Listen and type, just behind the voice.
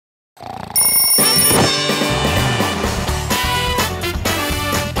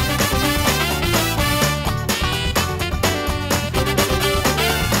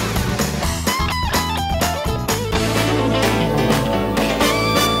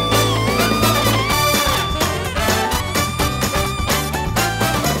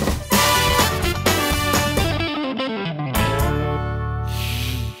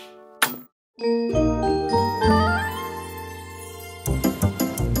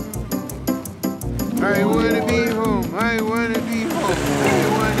I wanna be home. I wanna be home. I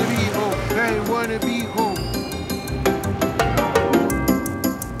wanna be home. I wanna be home.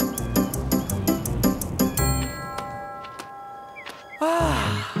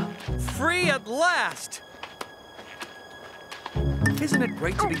 Ah, free at last! Isn't it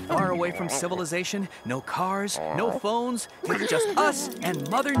great to be far away from civilization? No cars, no phones, it's just us and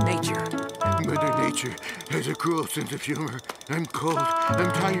Mother Nature. Mother Nature has a cruel sense of humor. I'm cold,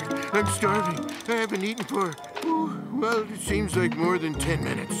 I'm tired, I'm starving. I haven't eaten for, well, it seems like more than 10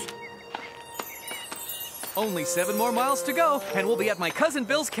 minutes. Only 7 more miles to go, and we'll be at my cousin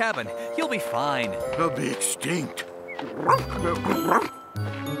Bill's cabin. You'll be fine. I'll be extinct.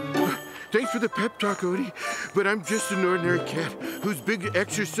 Thanks for the pep talk, Odie, but I'm just an ordinary cat whose big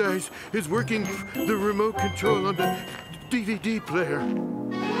exercise is working the remote control on the DVD player.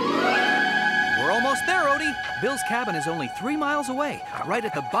 We're almost there, Odie. Bill's cabin is only 3 miles away, right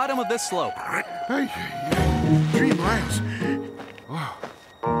at the bottom of this slope. 3 miles?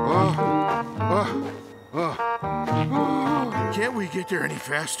 Can't we get there any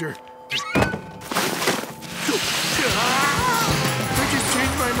faster? I just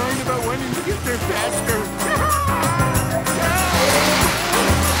changed my mind about wanting to get there faster.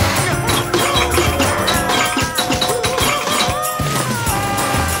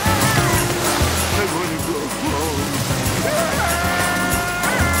 I want to go home.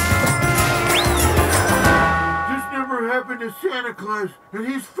 This never happened to Santa Claus, and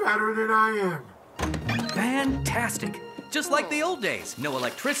he's fatter than I am. Fantastic. Just like the old days. No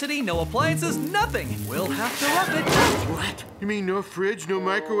electricity, no appliances, nothing. We'll have to rough it. What? You mean no fridge, no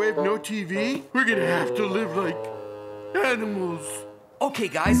microwave, no TV? We're gonna have to live like animals. Okay,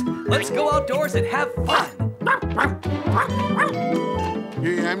 guys, let's go outdoors and have fun.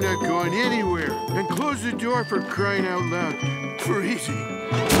 Hey, I'm not going anywhere. And close the door for crying out loud. Freezing.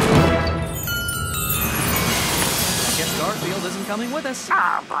 I guess Garfield isn't coming with us.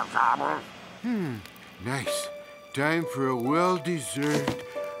 Nice. Time for a well-deserved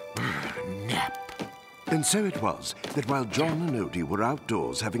nap. And so it was that while John and Odie were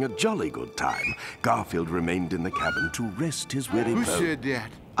outdoors having a jolly good time, Garfield remained in the cabin to rest his weary bones. Who said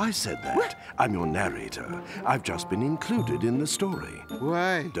that? I said that. What? I'm your narrator. I've just been included in the story.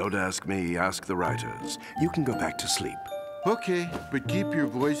 Why? Don't ask me, ask the writers. You can go back to sleep. Okay, but keep your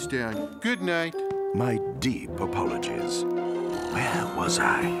voice down. Good night. My deep apologies. Where was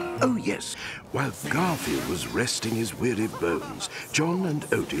I? Oh, yes. While Garfield was resting his weary bones, John and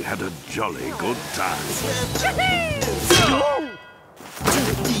Odie had a jolly good time.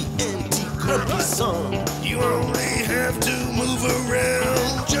 You only have to move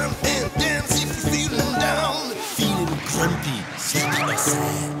around, jump and dance if you're feeling down. Feeling grumpy, sleeping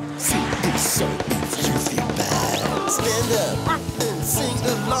outside. Feeling so if you feel bad. Stand up and sing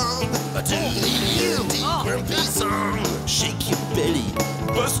along to the anti-grumpy song. Shake your belly,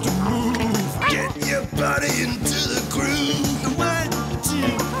 bust a move, get your body into the groove. 1, 2,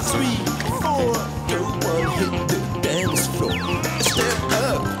 3, 4, go on, hit the dance floor. Step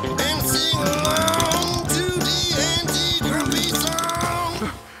up and sing along to the anti-grumpy song.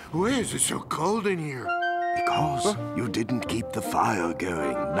 Why is it so cold in here? Because you didn't keep the fire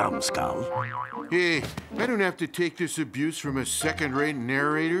going, numbskull. Hey, I don't have to take this abuse from a second-rate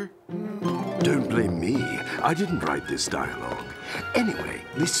narrator. Don't blame me. I didn't write this dialogue. Anyway,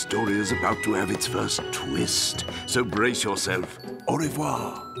 this story is about to have its first twist. So brace yourself. Au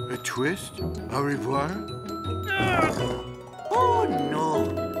revoir. A twist? Au revoir? Oh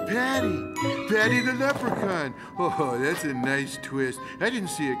no! Patty! Patty the leprechaun! Oh, that's a nice twist. I didn't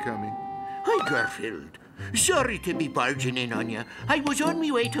see it coming. Hi, Garfield. Sorry to be barging in on you. I was on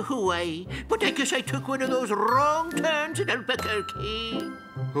my way to Hawaii, but I guess I took one of those wrong turns in Albuquerque.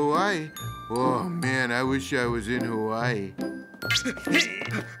 Hawaii? Oh, man, I wish I was in Hawaii.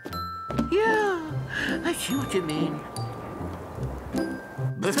 Yeah, I see what you mean.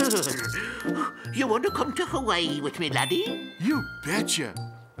 You want to come to Hawaii with me, laddie? You betcha.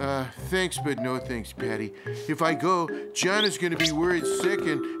 Thanks, but no thanks, Patty. If I go, John is going to be worried sick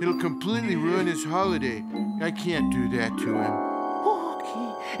and it'll completely ruin his holiday. I can't do that to him.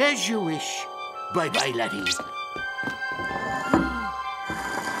 Okay, as you wish. Bye-bye, laddie.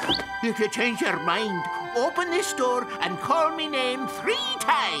 If you change your mind, open this door and call me name 3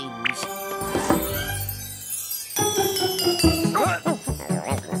 times.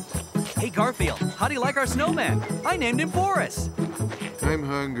 Hey, Garfield, how do you like our snowman? I named him for us. I'm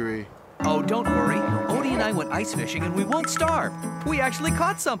hungry. Oh, don't worry. Odie and I went ice fishing and we won't starve. We actually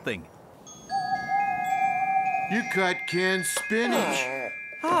caught something. You caught canned spinach.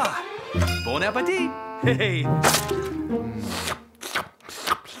 Ah, bon appetit. Hey.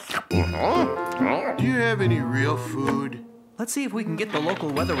 Do you have any real food? Let's see if we can get the local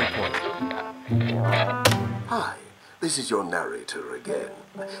weather report. Hi, this is your narrator again.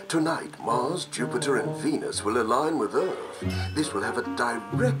 Tonight, Mars, Jupiter, and Venus will align with Earth. This will have a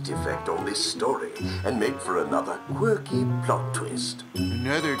direct effect on this story and make for another quirky plot twist.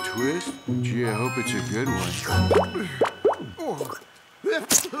 Another twist? Gee, I hope it's a good one.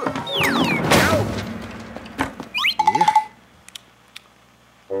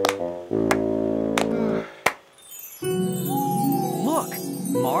 Look,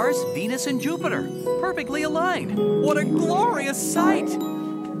 Mars, Venus, and Jupiter. Perfectly aligned. What a glorious sight!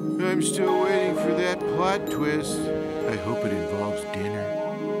 I'm still waiting for that plot twist. I hope it involves dinner.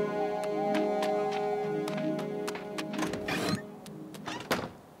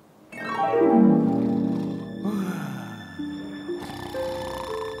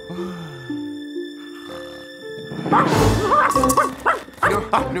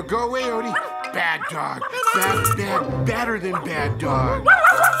 No, go away, Odie. Bad dog. Badder than bad dog.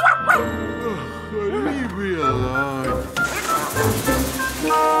 Leave me alone. I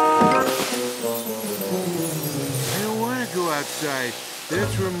don't want to go outside.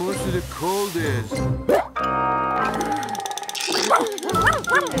 That's where most of the cold is.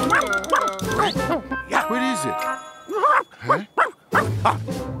 What is it? Huh?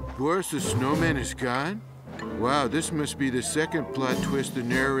 Boris the Snowman is gone? Wow, this must be the second plot twist the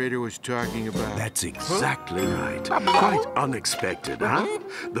narrator was talking about. That's exactly right. Quite unexpected, huh?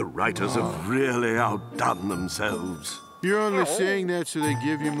 The writers have really outdone themselves. You're only saying that so they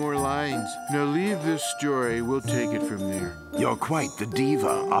give you more lines. Now leave this story. We'll take it from there. You're quite the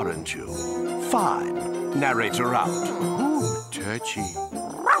diva, aren't you? Fine. Narrator out. Ooh, touchy.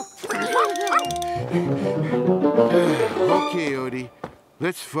 Okay, Odie.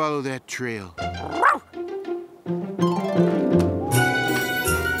 Let's follow that trail.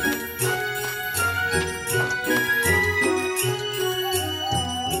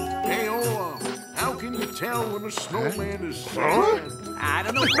 Hey, Olaf, how can you tell when a snowman is sad? I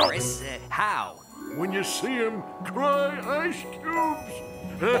don't know, Boris. How? When you see him cry ice cubes.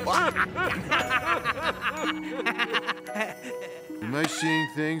 Am I seeing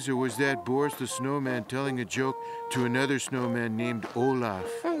things, or was that Boris the Snowman telling a joke to another snowman named Olaf?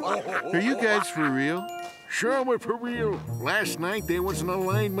 Are you guys for real? Sure, we're for real. Last night there was an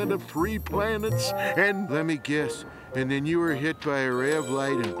alignment of 3 planets, and Let me guess. And then you were hit by a ray of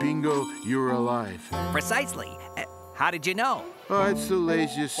light, and bingo, you were alive. Precisely. How did you know? Oh, it's the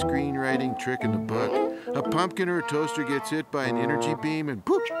laziest screenwriting trick in the book. A pumpkin or a toaster gets hit by an energy beam, and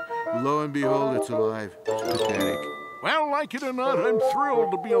poof, lo and behold, it's alive. It's pathetic. well, like it or not, I'm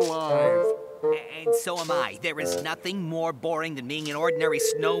thrilled to be alive. And so am I. There is nothing more boring than being an ordinary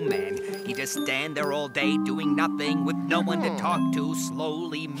snowman. You just stand there all day doing nothing with no one to talk to,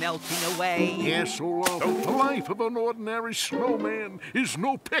 slowly melting away. Yes, Olaf, the life of an ordinary snowman is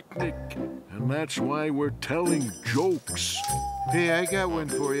no picnic. And that's why we're telling jokes. Hey, I got one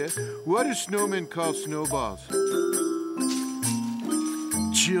for you. What do snowmen call snowballs?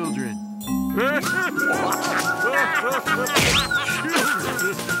 Children. That's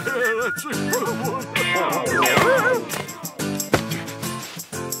a good one.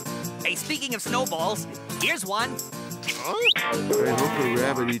 Hey, speaking of snowballs, here's one. I hope a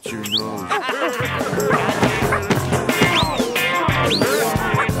rabbit eats your nose.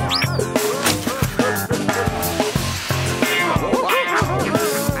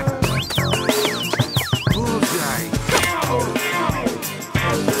 Bullseye.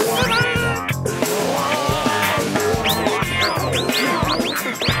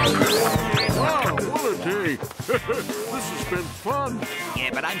 Wow, what a day. This has been fun.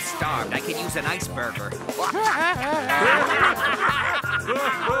 Yeah, but I'm starved. I could use an iceberger.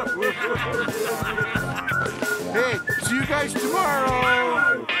 Hey, see you guys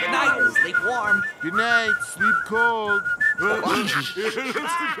tomorrow. Good night. Sleep warm. Good night. Sleep cold. That's a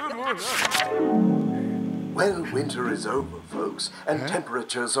good one. Well, winter is over, folks, and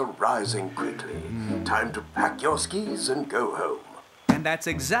temperatures are rising quickly. Time to pack your skis and go home. And that's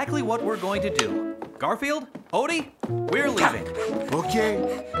exactly what we're going to do. Garfield, Odie, we're leaving. Okay.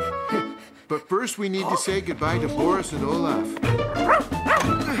 But first we need to say goodbye to Boris and Olaf.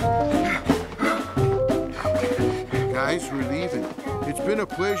 Guys, we're leaving. It's been a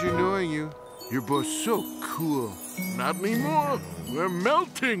pleasure knowing you. You're both so cool. Not anymore. We're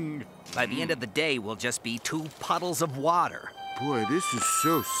melting. By the end of the day, we'll just be 2 puddles of water. Boy, this is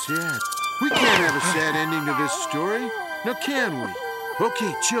so sad. We can't have a sad ending to this story. Now, can we?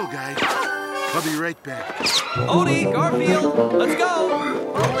 Okay, chill, guys. I'll be right back. Odie, Garfield, let's go.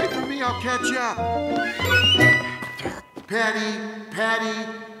 Oh, wait for me. I'll catch up. Patty,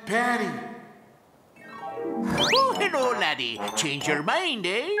 Patty. Oh, hello, laddie. Change your mind,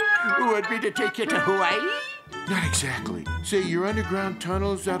 eh? Want me to take you to Hawaii? Not exactly. Say, your underground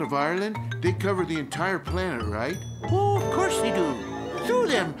tunnels out of Ireland, they cover the entire planet, right? Oh, of course they do. Through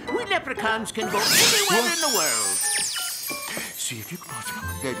them, we leprechauns can go anywhere in the world. See, if you can possibly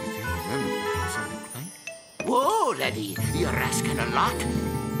get anything, remember, right? Whoa, laddie, you're asking a lot.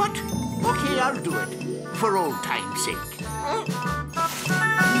 But, okay, I'll do it. For old time's sake.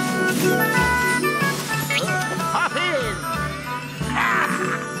 Hop in!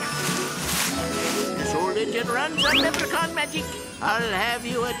 This old engine runs on leprechaun magic. I'll have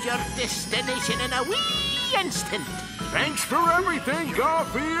you at your destination in a wee instant. Thanks for everything,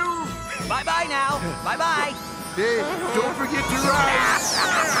 Garfield. Bye-bye now. Bye-bye. Hey, don't forget to ride.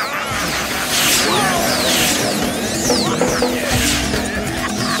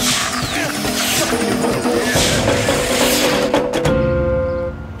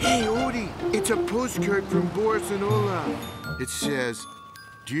 Hey, Odie, it's a postcard from Boris and Olaf. It says,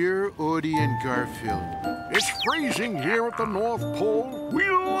 Dear Odie and Garfield. It's freezing here at the North Pole. We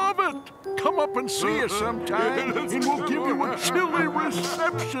love it. Come up and see us sometime, and we'll give you a chilly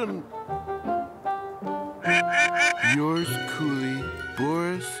reception. Yours coolly,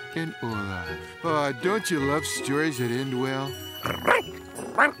 Boris and Olaf. Oh, don't you love stories that end well?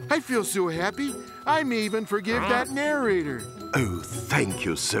 I feel so happy, I may even forgive that narrator. Oh, thank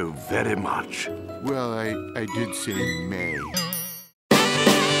you so very much. Well, I did say may.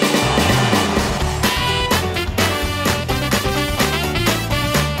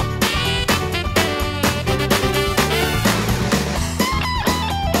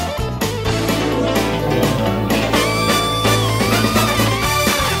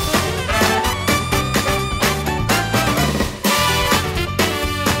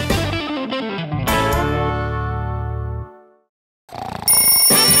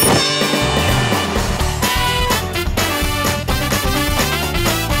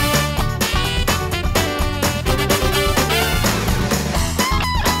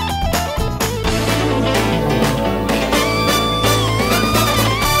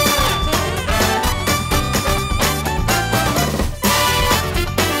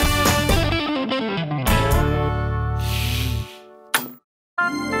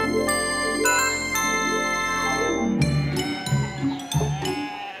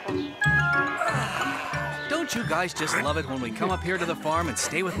 Don't you guys just love it when we come up here to the farm and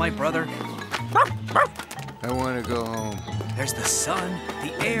stay with my brother? I want to go home. There's the sun,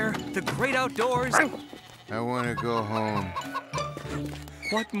 the air, the great outdoors. I want to go home.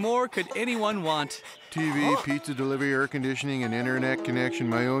 What more could anyone want? TV, pizza delivery, air conditioning, and internet connection,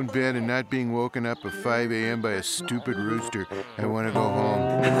 my own bed, and not being woken up at 5 a.m. by a stupid rooster. I want to go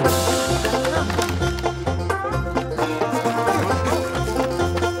home.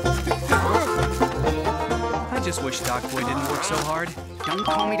 I just wish Doc Boy didn't work so hard. Don't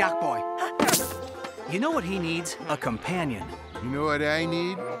call me Doc Boy. You know what he needs? A companion. You know what I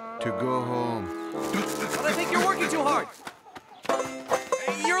need? To go home. But I think you're working too hard.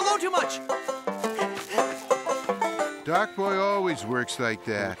 You're alone too much. Doc Boy always works like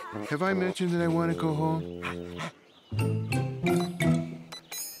that. Have I mentioned that I want to go home?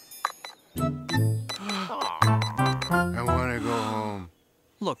 I want to go home.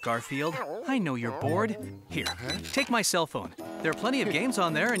 Look, Garfield, I know you're bored. Here, take my cell phone. There are plenty of games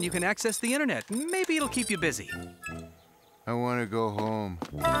on there, and you can access the internet. Maybe it'll keep you busy. I want to go home.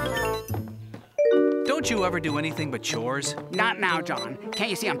 Don't you ever do anything but chores? Not now, John. Can't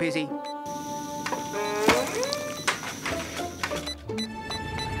you see I'm busy?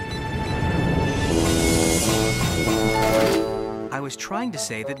 I was trying to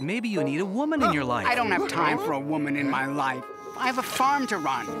say that maybe you need a woman in your life. I don't have time for a woman in my life. I have a farm to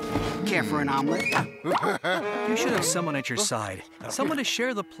run. Care for an omelet? You should have someone at your side. Someone to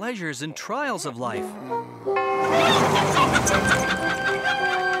share the pleasures and trials of life.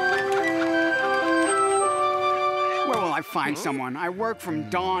 Where will I find someone? I work from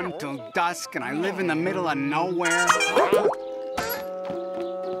dawn till dusk, and I live in the middle of nowhere.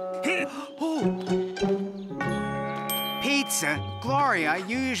 Pizza? Gloria,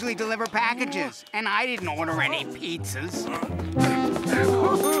 you usually deliver packages, and I didn't order any pizzas.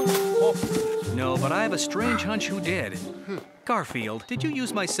 No, but I have a strange hunch who did. Garfield, did you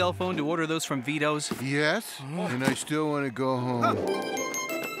use my cell phone to order those from Vito's? Yes, and I still want to go home.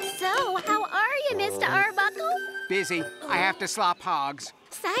 So, how are you, Mr. Arbuckle? Busy. I have to slop hogs.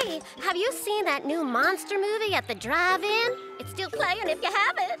 Say, have you seen that new monster movie at the drive-in? It's still playing if you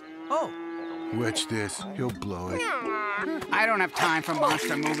haven't. Oh. Watch this. He'll blow it. I don't have time for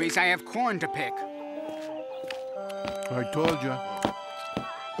monster movies. I have corn to pick. I told you.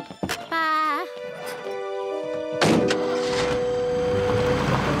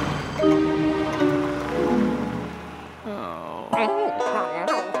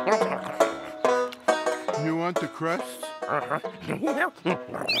 crusts?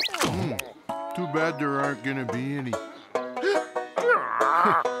 Too bad there aren't gonna be any.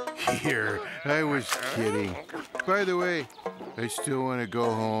 Here, I was kidding. By the way, I still want to go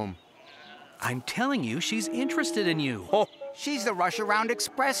home. I'm telling you, she's interested in you. Oh, she's the Rush Around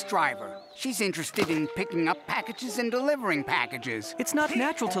Express driver. She's interested in picking up packages and delivering packages. It's not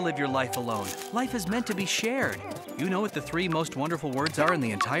natural to live your life alone. Life is meant to be shared. You know what the 3 most wonderful words are in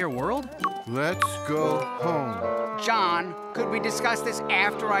the entire world? Let's go home. John, could we discuss this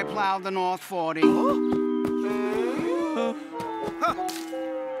after I plow the North 40?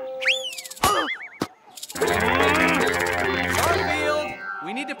 Garfield,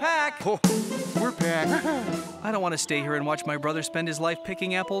 we need to pack. Oh, we're packed. I don't want to stay here and watch my brother spend his life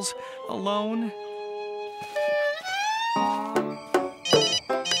picking apples alone.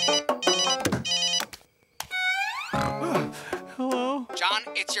 Hello? John,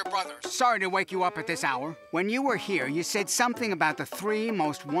 it's your brother. Sorry to wake you up at this hour. When you were here, you said something about the 3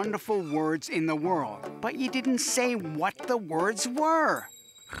 most wonderful words in the world, but you didn't say what the words were.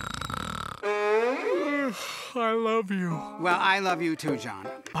 I love you. Well, I love you too, John.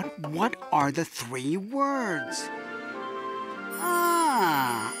 But what are the 3 words?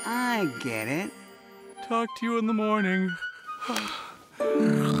 Ah, I get it. Talk to you in the morning.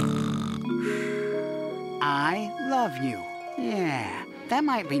 I love you. Yeah, that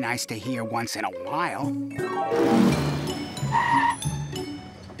might be nice to hear once in a while.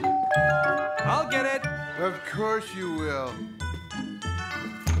 I'll get it. Of course you will.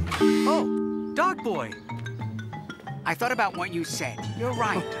 Oh, Dog Boy. I thought about what you said. You're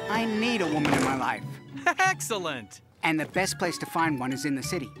right. I need a woman in my life. Excellent. And the best place to find one is in the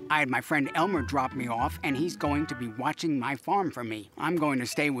city. I had my friend Elmer drop me off, and he's going to be watching my farm for me. I'm going to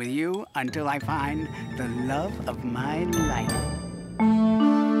stay with you until I find the love of my life.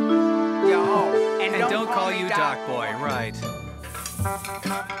 Yo, and don't call you Doc Boy, right.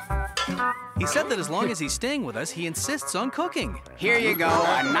 He said that as long as he's staying with us, he insists on cooking. Here you go,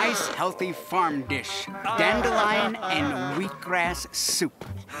 a nice, healthy farm dish. Dandelion and wheatgrass soup.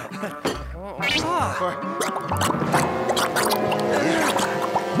 To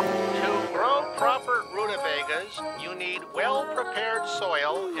grow proper rutabagas, you need well-prepared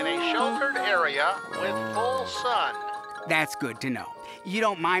soil in a sheltered area with full sun. That's good to know. You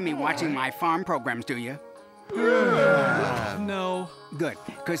don't mind me watching my farm programs, do you? No. Good,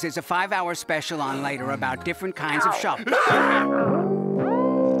 because there's a 5-hour special on later about different kinds of shovels.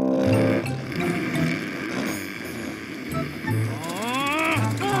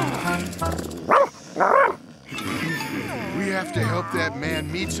 We have to help that man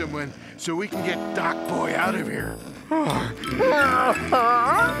meet someone so we can get Doc Boy out of here.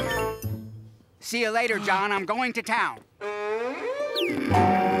 See you later, John. I'm going to town.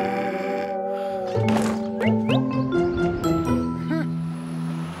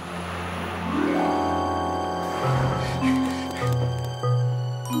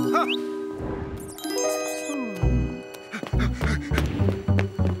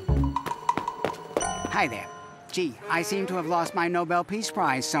 Hi there. Gee, I seem to have lost my Nobel Peace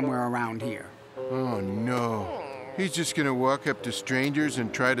Prize somewhere around here. Oh, no. He's just gonna walk up to strangers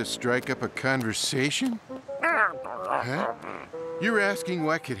and try to strike up a conversation? Huh? You're asking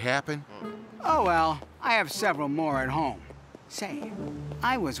what could happen? Oh, well, I have several more at home. Say,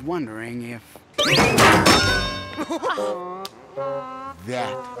 I was wondering if...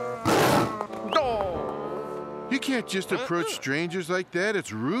 That. You can't just approach strangers like that.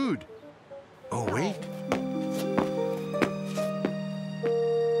 It's rude. Oh, wait.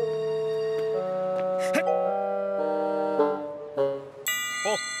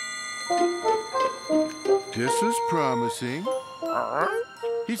 This is promising.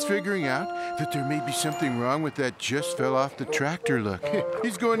 He's figuring out that there may be something wrong with that just fell off the tractor look.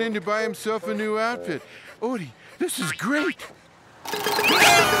 He's going in to buy himself a new outfit. Odie, this is great. Hey,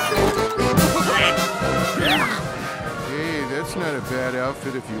 that's not a bad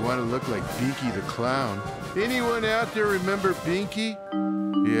outfit if you want to look like Binky the Clown. Anyone out there remember Binky?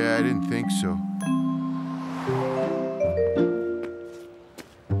 Yeah, I didn't think so.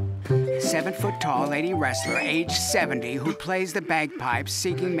 7-foot-tall lady wrestler, age 70, who plays the bagpipes,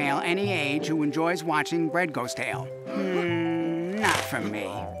 seeking male any age who enjoys watching Bread Goes Stale. Not for me.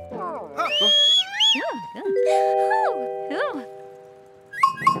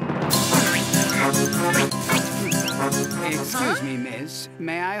 Excuse me, miss.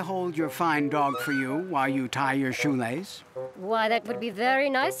 May I hold your fine dog for you while you tie your shoelace? Why, that would be very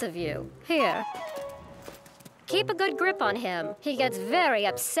nice of you. Here. Keep a good grip on him. He gets very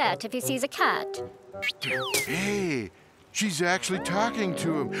upset if he sees a cat. Hey, she's actually talking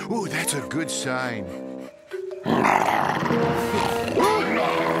to him. Ooh, that's a good sign.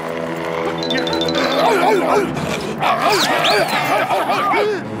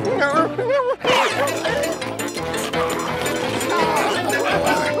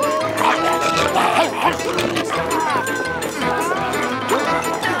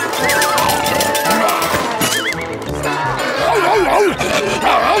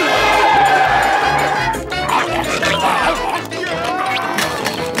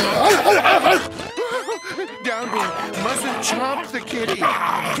 Down there, mustn't chomp the kitty.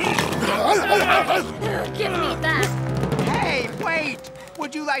 Give me that. Hey, wait!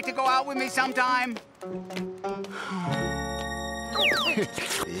 Would you like to go out with me sometime?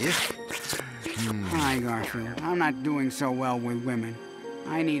 Hi, Garfield. I'm not doing so well with women.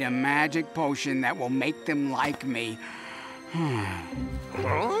 I need a magic potion that will make them like me. Ay,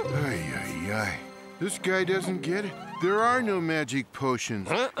 ay, ay. This guy doesn't get it. There are no magic potions.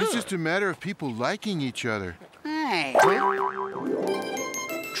 It's just a matter of people liking each other. Hey.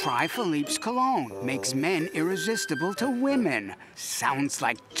 Try Philippe's cologne. Makes men irresistible to women. Sounds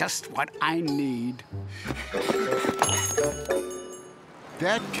like just what I need.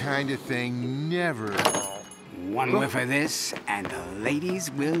 That kind of thing never. One whiff of this, and the ladies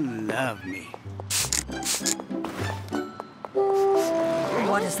will love me.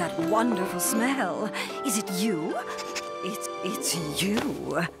 What is that wonderful smell? Is it you? It's you.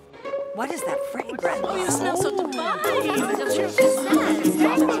 What is that fragrance? Oh, you smell so divine.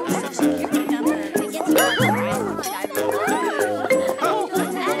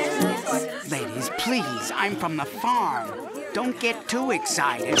 Ladies, please, I'm from the farm. Don't get too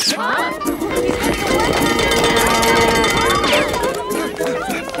excited.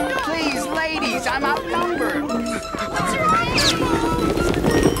 Please, ladies, I'm outnumbered.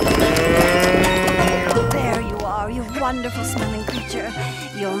 There you are, you wonderful smelling creature.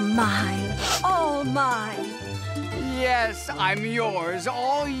 You're mine, all mine. Yes, I'm yours,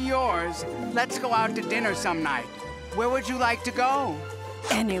 all yours. Let's go out to dinner some night. Where would you like to go?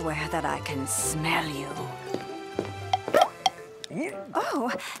 Anywhere that I can smell you.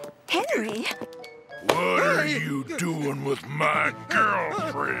 Oh, Henry. What are you doing with my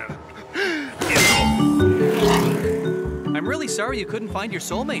girlfriend? I'm really sorry you couldn't find your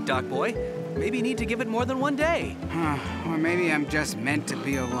soulmate, Doc Boy. Maybe you need to give it more than one day. Or maybe I'm just meant to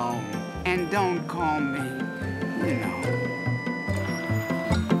be alone. And don't call me, you know.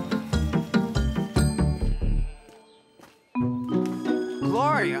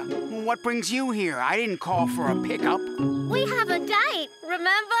 Gloria, what brings you here? I didn't call for a pickup. We have a date,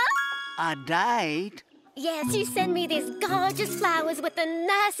 remember? A date? Yes, you send me these gorgeous flowers with the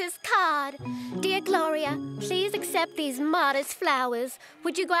nicest card. Dear Gloria, please accept these modest flowers.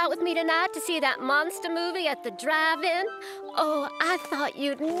 Would you go out with me tonight to see that monster movie at the drive-in? Oh, I thought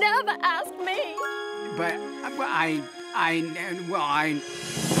you'd never ask me. But,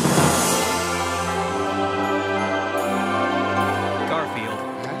 Garfield,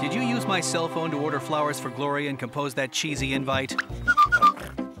 did you use my cell phone to order flowers for Gloria and compose that cheesy invite?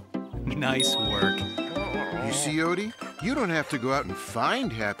 Nice work. You see, Odie? You don't have to go out and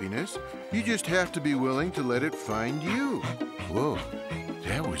find happiness. You just have to be willing to let it find you. Whoa,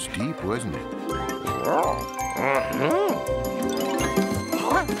 that was deep, wasn't it?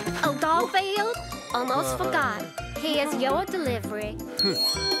 Oh, Garfield, almost forgot. Here's your delivery.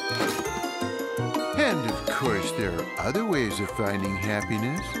 And of course, there are other ways of finding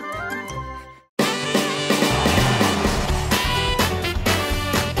happiness.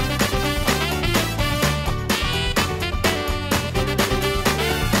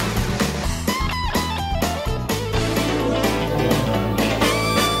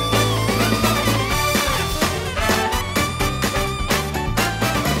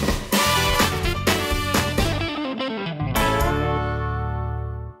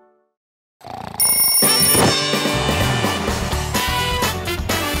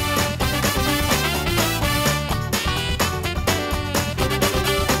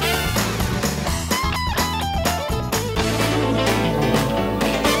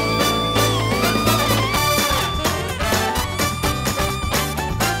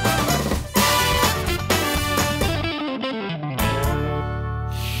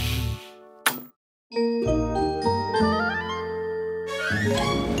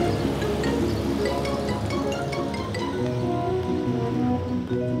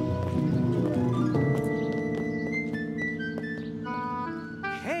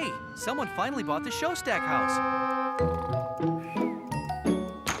 Someone finally bought the Show Stack house.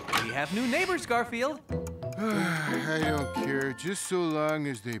 We have new neighbors, Garfield. I don't care, just so long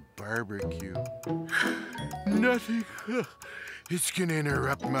as they barbecue. Nothing. It's gonna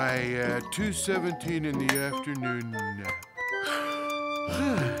interrupt my 2:17 in the afternoon nap.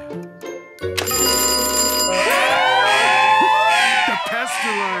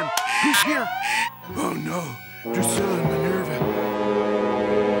 Here! Oh no! Drusilla and Minerva!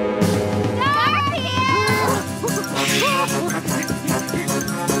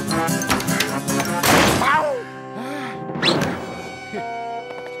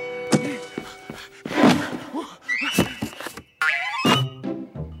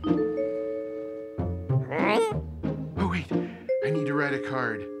 Oh wait, I need to write a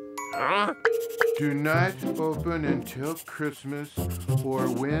card. Do not open until Christmas or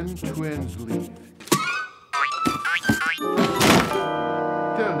when twins leave.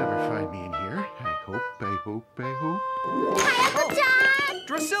 They'll never find me in here. I hope. Hi, Uncle John!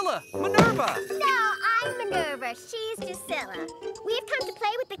 Drusilla! Minerva! No, I'm Minerva. She's Drusilla. We've come to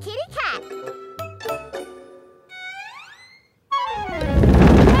play with the kitty cat.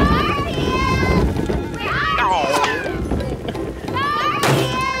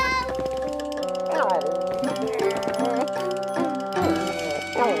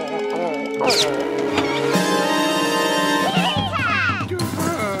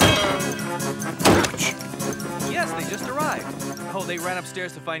 Yes, they just arrived. Oh, they ran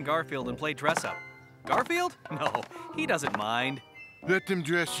upstairs to find Garfield and play dress up. Garfield? No, he doesn't mind. Let them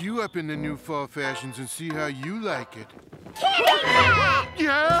dress you up in the new fall fashions and see how you like it. Kitty cat!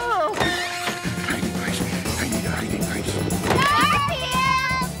 Yeah! Hiding place. I need a hiding place.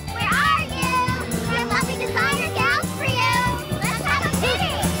 Garfield! Where are you? Our lovely designer gals for you. Let's have a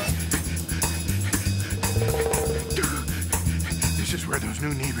pity. This is where those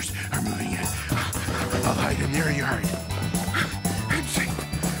new neighbors are moving in. I'll hide in their yard. I'm safe.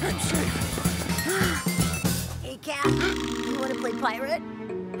 I'm safe. Hey, Cat, you want to play pirate?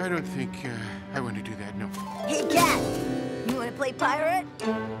 I don't think I want to do that, no. Hey, Cat, you want to play pirate?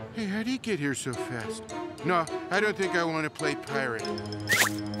 Hey, how do you get here so fast? No, I don't think I want to play pirate.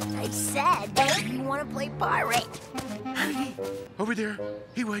 I said, you want to play pirate? Over there,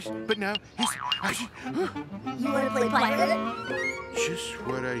 he was, but now he's... You want to play pirate? Just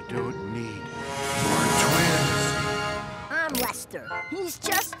what I don't need. More twins. I'm Lester. He's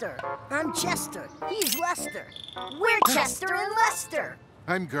Chester. I'm Chester. He's Lester. We're Chester and Lester.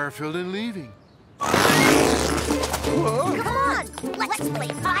 I'm Garfield and leaving. Whoa. Come on, let's play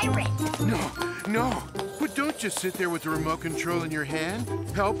pirate. No. But don't just sit there with the remote control in your hand.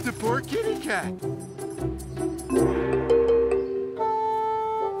 Help the poor kitty cat.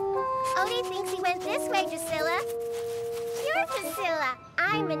 Odie thinks he went this way, Drusilla. You're Drusilla.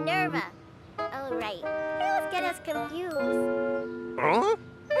 I'm Minerva. Oh, right. You always get us confused. Huh?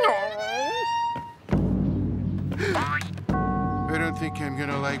 I don't think I'm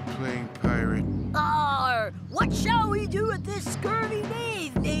gonna like playing pirate. What shall we do with this scurvy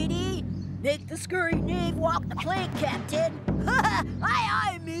knave, matey? Make the scurvy knave walk the plank, Captain.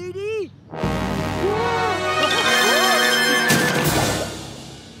 Aye, matey.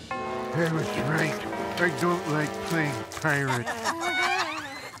 I was right. I don't like playing pirate.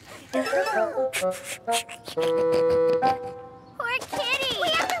 Poor kitty. We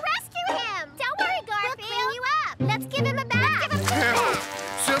have to rescue him. Don't worry, Garfield. We'll clean you up. Let's give him a bath. Help!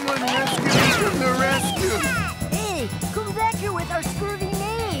 Someone rescue me from the rescue! Hey, come back here with our scurvy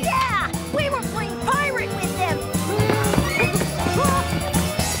knave. Yeah, we were playing pirate with them.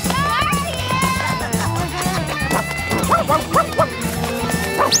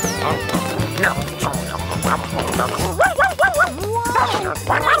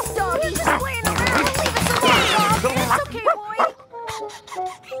 Nice doggy, just playing around. Leave us alone, dog. It's okay, boy.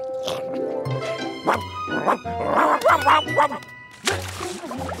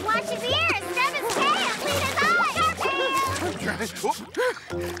 Watch his ears, snap his tail, clean his eyes.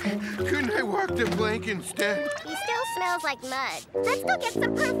 Couldn't I walk the plank instead? He still smells like mud. Let's go get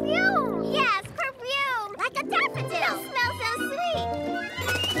some perfume. Yes, perfume. Like a daffodil. It smells so sweet.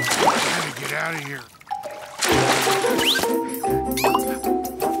 Gotta get out of here.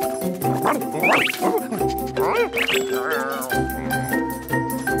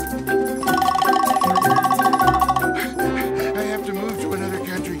 I have to move to another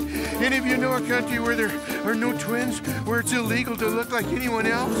country. Any of you know a country where there are no twins? Where it's illegal to look like anyone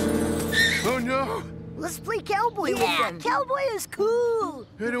else? Oh no! Let's play cowboy with them. Cowboy is cool.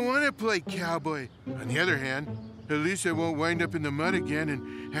 I don't want to play cowboy. On the other hand, at least I won't wind up in the mud again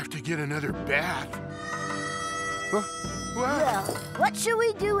and have to get another bath. Well, what should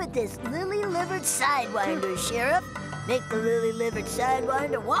we do with this lily-livered sidewinder, Sheriff? Make the lily-livered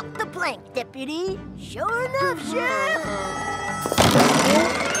sidewinder walk the plank, Deputy. Sure enough, Sheriff.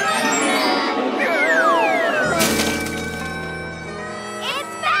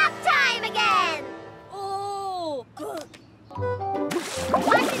 It's bath time again. Oh!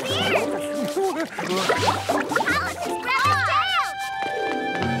 Watch his ears. Alice is grabbing his tail.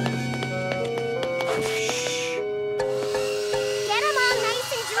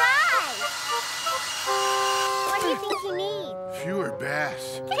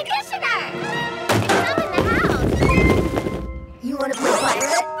 conditioner! It's not in the house. You want to play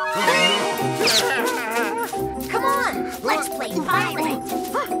pirate? Come on, let's play pirate.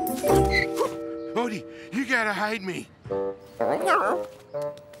 Odie, you gotta hide me.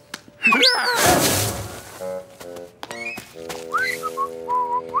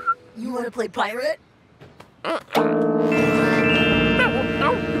 You want to play pirate?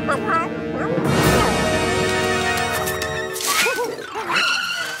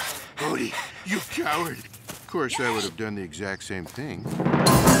 Odie, you coward. Of course, I would have done the exact same thing. Come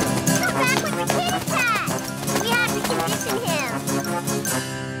back with the kitty cat! We have to condition him.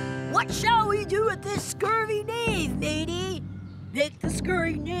 What shall we do with this scurvy knave, matey? Make the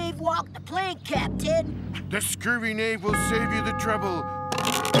scurvy knave walk the plank, Captain. The scurvy knave will save you the trouble.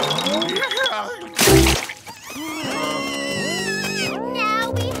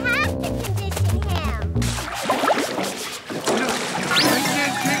 Now we have to condition him. I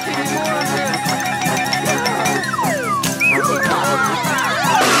can't take any more of this.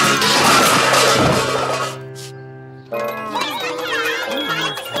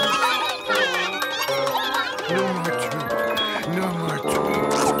 No more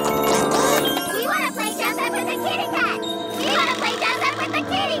twins. We want to play dress up with the kitty cat. We want to play dress up with the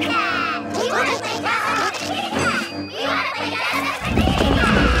kitty cat. We want to play dress up with the kitty cat. We want to play dress up with the kitty cat.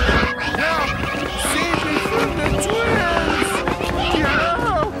 Help! Save me from the twins!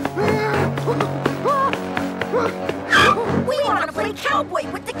 We want to play cowboy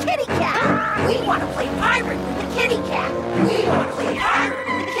with the kitty cat. We want to play pirate with the kitty cat. We want to play pirate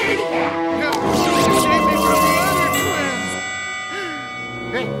with the kitty cat. Help! Save me from the other twins!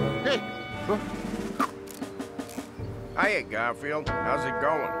 Hey! Hiya, Garfield. How's it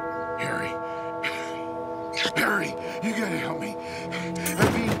going? Harry, you gotta help me.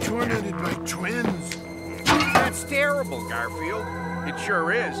 I'm being tormented by twins. That's terrible, Garfield. It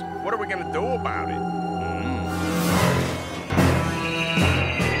sure is. What are we gonna do about it?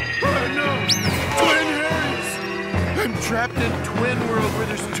 Oh no! Twin Harrys! I'm trapped in Twin World where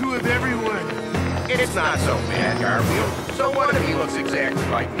there's two of everyone. It's not so bad, Garfield. So what if he looks exactly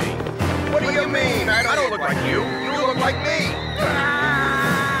like me? What do you mean? I don't look like you. You look like me.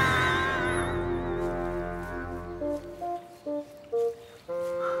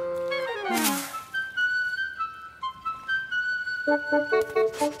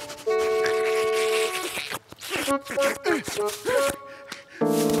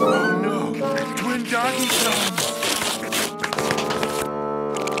 Oh no! Twin doggy songs!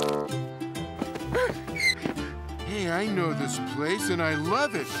 Hey, I know this place and I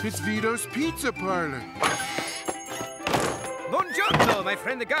love it. It's Vito's Pizza Parlor. Buongiorno, my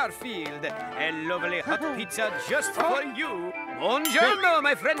friend Garfield. A lovely hot pizza just for you. Buongiorno,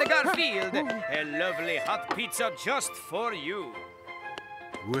 my friend Garfield. A lovely hot pizza just for you.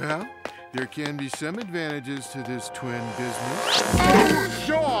 Well, there can be some advantages to this twin business. Oh,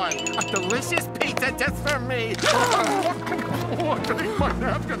 joy! A delicious pizza just for me.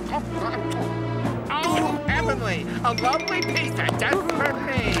 Oh, heavenly! A lovely pizza just for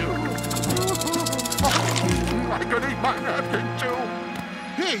me. I could eat my napkin too.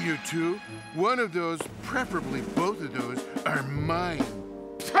 Hey, you two. One of those, preferably both of those, are mine.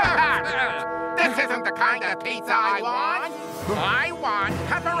 This isn't the kind of pizza I want. I want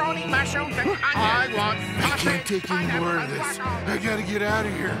pepperoni, mushrooms, and onions. I want I can't take any more of this. I gotta get out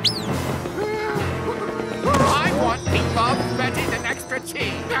of here. I want meatloaf, veggies, and extra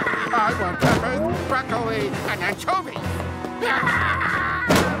cheese. I want peppers, broccoli, and anchovies.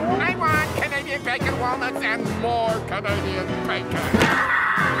 I want Canadian bacon, walnuts, and more Canadian bacon.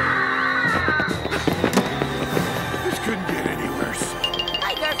 This couldn't get any worse.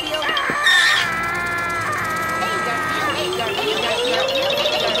 Hi, Garfield.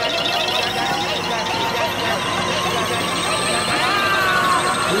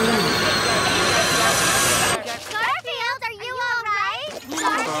 Garfield, are you all right?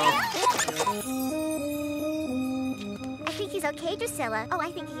 Garfield? I think he's okay, Drusilla. Oh,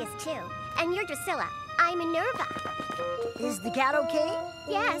 I think he is too. And you're Drusilla. I'm Minerva. Is the cat okay?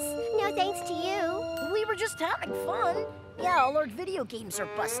 Yes. No thanks to you. We were just having fun. Yeah, all our video games are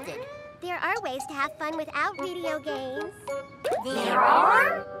busted. There are ways to have fun without video games. There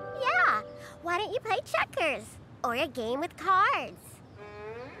are? Yeah. Why don't you play checkers? Or a game with cards?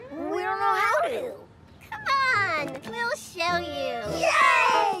 We don't know how to. Come on, we'll show you.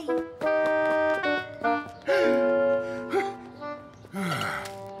 Yay!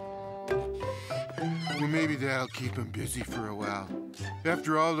 Well, maybe that'll keep him busy for a while.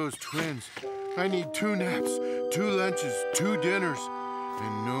 After all those twins, I need 2 naps, 2 lunches, 2 dinners,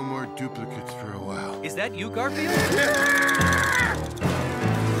 and no more duplicates for a while. Is that you, Garfield?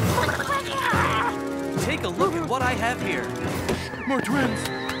 what I have here. More twins!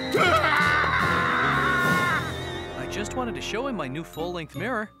 I just wanted to show him my new full-length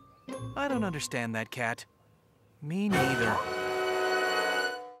mirror. I don't understand that cat. Me neither.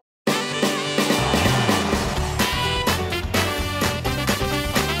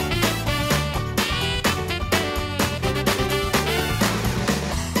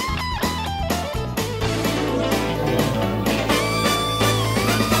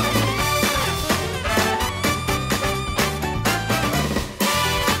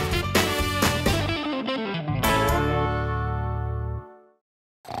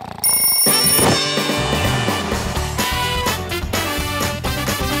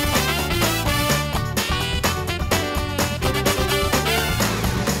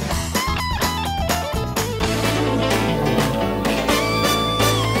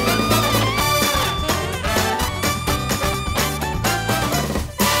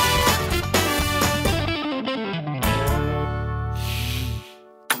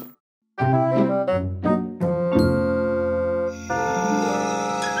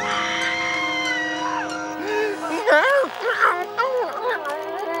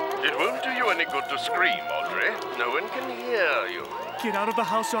 It won't do you any good to scream, Audrey. No one can hear you. Get out of the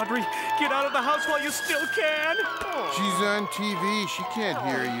house, Audrey. Get out of the house while you still can. She's on TV. She can't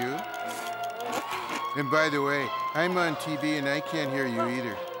hear you. And by the way, I'm on TV and I can't hear you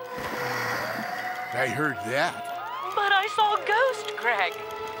either. I heard that. But I saw a ghost, Greg.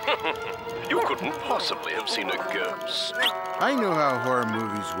 You couldn't possibly have seen a ghost. I know how horror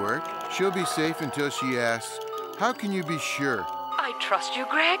movies work. She'll be safe until she asks, how can you be sure? I trust you,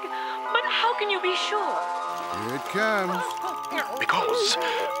 Greg, but how can you be sure? Here it comes. Because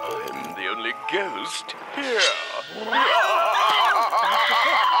I'm the only ghost here.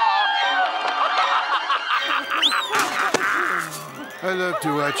 I love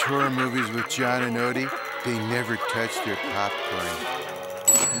to watch horror movies with John and Odie. They never touch their popcorn.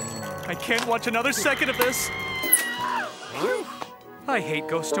 I can't watch another second of this. I hate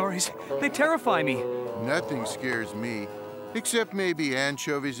ghost stories. They terrify me. Nothing scares me, except maybe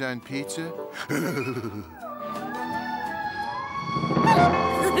anchovies on pizza.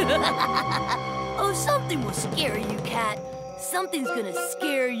 Oh, something will scare you, Cat. Something's gonna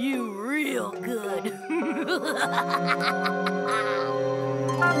scare you real good.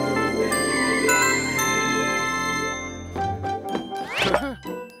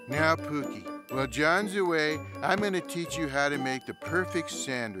 Now, Pookie, while John's away, I'm going to teach you how to make the perfect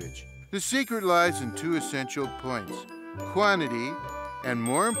sandwich. The secret lies in two essential points: quantity, and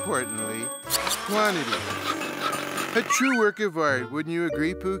more importantly, quantity. A true work of art, wouldn't you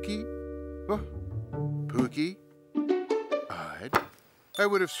agree, Pookie? Oh, Pookie? Odd. I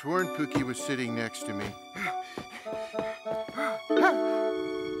would have sworn Pookie was sitting next to me.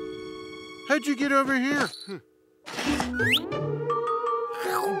 How'd you get over here?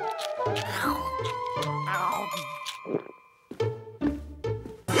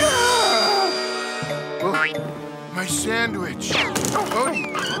 Oh, my sandwich!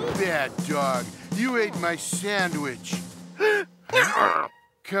 Odie, bad dog. You ate my sandwich.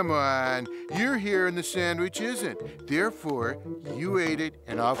 Come on, you're here and the sandwich isn't. Therefore, you ate it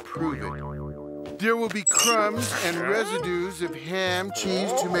and I'll prove it. There will be crumbs and residues of ham,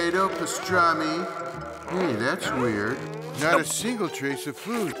 cheese, tomato, pastrami. Hey, that's weird. Not a single trace of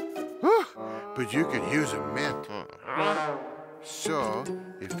food. But you could use a mint. So,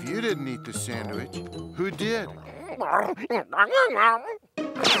 if you didn't eat the sandwich, who did?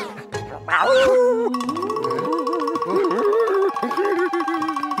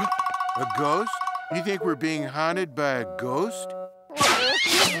 A ghost? You think we're being haunted by a ghost?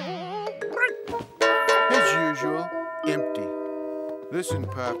 As usual, empty. Listen,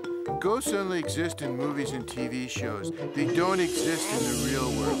 Pop, ghosts only exist in movies and TV shows. They don't exist in the real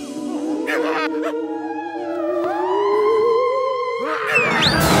world.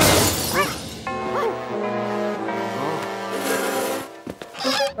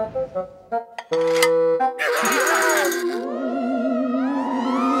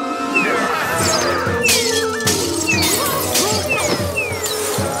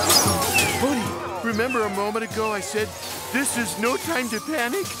 Remember a moment ago I said, this is no time to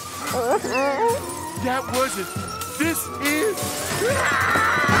panic? That wasn't. This is.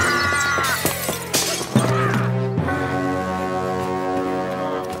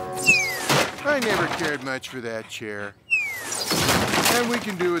 I never cared much for that chair. And we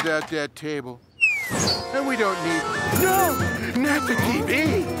can do without that table. And we don't need... No! Not the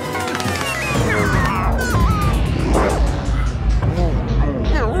TV!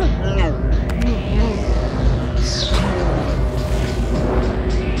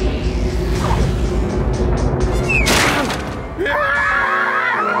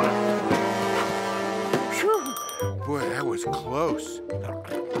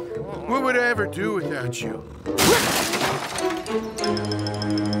 don't you?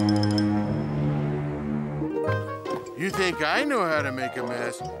 You think I know how to make a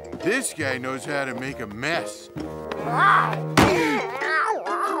mess? This guy knows how to make a mess.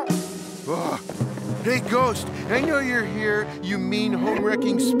 Oh. Hey, Ghost, I know you're here, you mean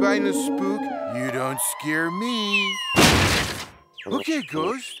home-wrecking spineless spook. You don't scare me. Okay,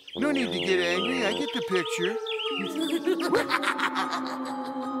 Ghost, no need to get angry. I get the picture.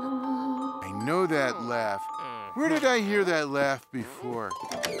 I know that laugh. Where did I hear that laugh before?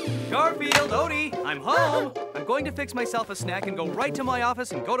 Garfield, Odie, I'm home. I'm going to fix myself a snack and go right to my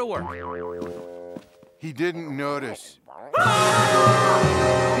office and go to work. He didn't notice.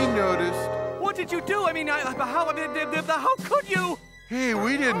 He noticed. What did you do? I mean, how could you? Hey,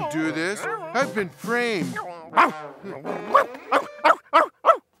 we didn't do this. I've been framed.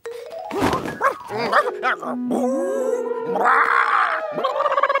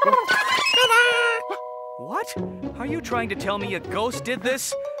 What? Are you trying to tell me a ghost did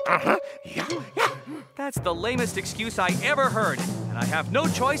this? Yeah. That's the lamest excuse I ever heard, and I have no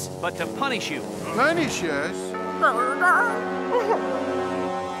choice but to punish you. Punish us?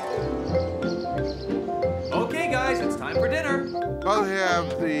 Okay, guys, it's time for dinner. I'll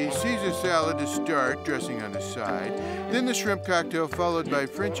have the Caesar salad to start, dressing on the side. Then the shrimp cocktail, followed by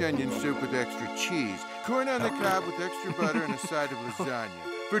French onion soup with extra cheese. Corn on the cob with extra butter and a side of lasagna.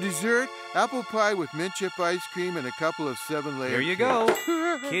 For dessert, apple pie with mint chip ice cream and a couple of 7-layer Here you go.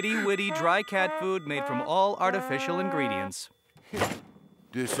 Kitty-witty dry cat food made from all artificial ingredients.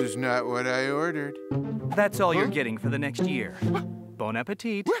 This is not what I ordered. That's all you're getting for the next year. Bon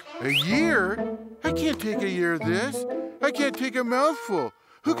appetit. A year? I can't take a year of this. I can't take a mouthful.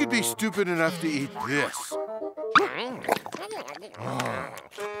 Who could be stupid enough to eat this?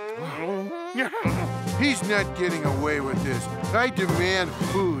 He's not getting away with this. I demand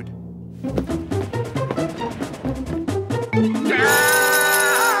food.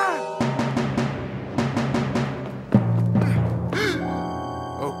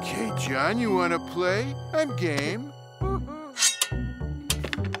 Okay, John, you want to play? I'm game.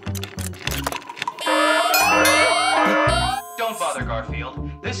 Don't bother, Garfield.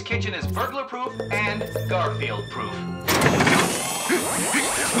 This kitchen is burglar-proof and Garfield-proof.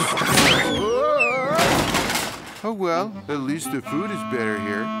 Oh, well, at least the food is better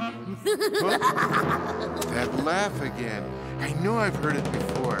here. Huh? That laugh again. I know I've heard it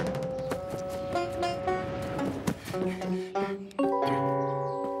before.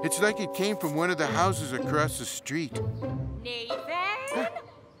 It's like it came from one of the houses across the street. Nathan?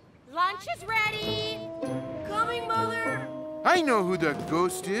 Lunch is ready. Coming, Mother. I know who the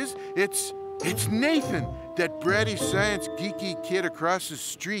ghost is. It's Nathan, that bratty science geeky kid across the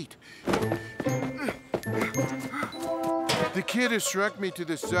street. The kid who shrunk me to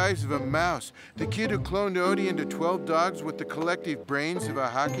the size of a mouse. The kid who cloned Odie into 12 dogs with the collective brains of a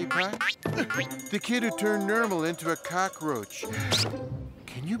hockey puck. The kid who turned Nermal into a cockroach.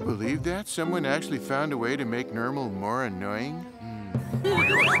 Can you believe that? Someone actually found a way to make Nermal more annoying?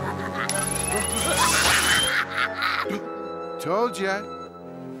 Told ya.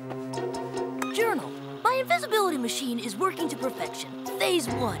 Journal. My invisibility machine is working to perfection. Phase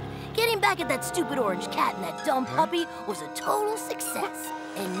 1. Getting back at that stupid orange cat and that dumb puppy was a total success.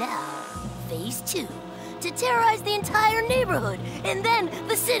 And now, Phase 2. To terrorize the entire neighborhood, and then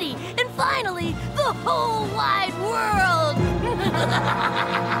the city, and finally, the whole wide world!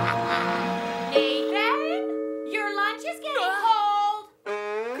 Nathan? Your lunch is getting cold.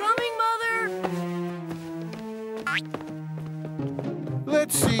 Coming, Mother.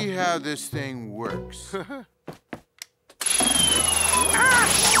 Let's see how this thing works.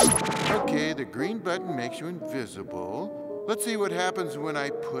 Okay, the green button makes you invisible. Let's see what happens when I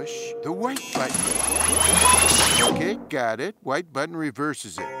push the white button. Okay, got it. White button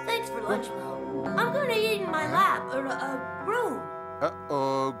reverses it. Thanks for lunch, Mo. I'm gonna eat in my lap, or room.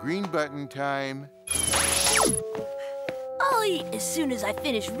 Uh-oh, green button time. I'll eat as soon as I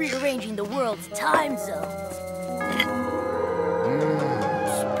finish rearranging the world's time zones.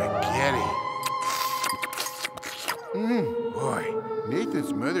 Spaghetti. Boy,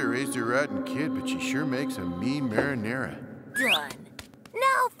 Nathan's mother raised a rotten kid, but she sure makes a mean marinara. Done.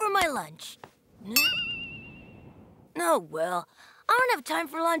 Now for my lunch. Oh, well, I don't have time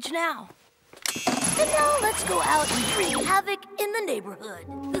for lunch now. And now let's go out and wreak havoc in the neighborhood.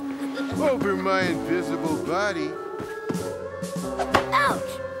 Over my invisible body.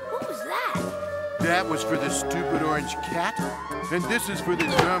 Ouch! What was that? That was for the stupid orange cat, and this is for the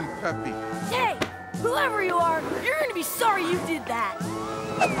dumb puppy. Hey, whoever you are, you're gonna be sorry you did that.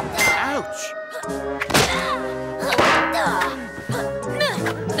 Ouch!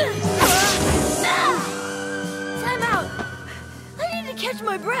 catch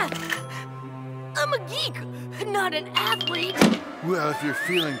my breath. I'm a geek, not an athlete. Well, if you're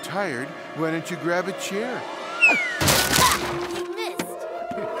feeling tired, why don't you grab a chair? You missed.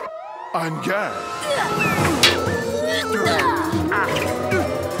 On guard.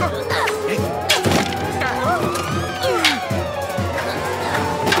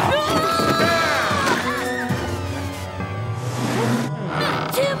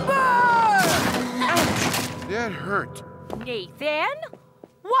 That hurt. Nathan?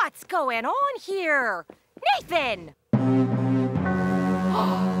 What's going on here? Nathan!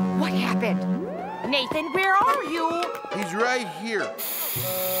 What happened? Nathan, where are you? He's right here.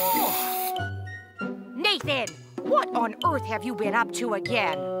 Nathan, what on earth have you been up to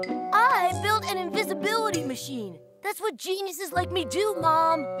again? I built an invisibility machine. That's what geniuses like me do,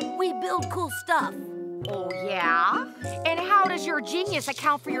 Mom. We build cool stuff. Oh, yeah? And how does your genius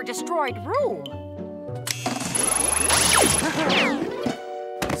account for your destroyed room?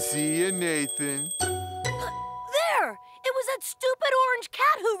 See you, Nathan. There! It was that stupid orange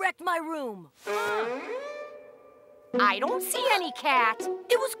cat who wrecked my room. I don't see any cat.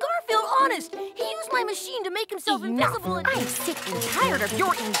 It was Garfield, honest. He used my machine to make himself invisible and... I'm sick and tired of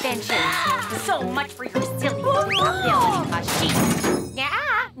your inventions. So much for your silly invisibility machine.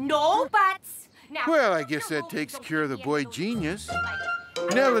 No buts. Now, Well, I guess that takes care of the boy genius.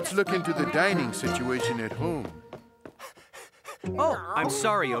 Now let's look into the dining situation at home. Oh, I'm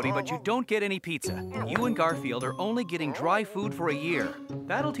sorry, Odie, but you don't get any pizza. You and Garfield are only getting dry food for a year.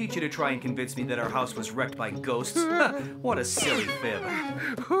 That'll teach you to try and convince me that our house was wrecked by ghosts. What a silly fib.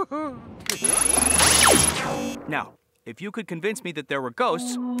 Now, if you could convince me that there were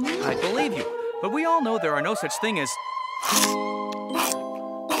ghosts, I'd believe you. But we all know there are no such thing as...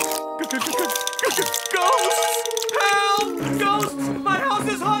 Ghosts! Help! Ghosts! My house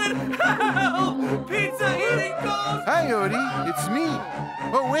is haunted! Help! Pizza eating ghosts! Hi, Odie. It's me.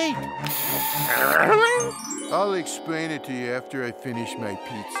 Oh, wait. I'll explain it to you after I finish my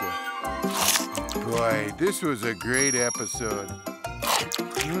pizza. Boy, this was a great episode.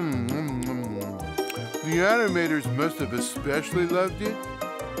 The animators must have especially loved it.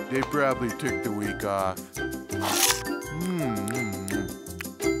 They probably took the week off.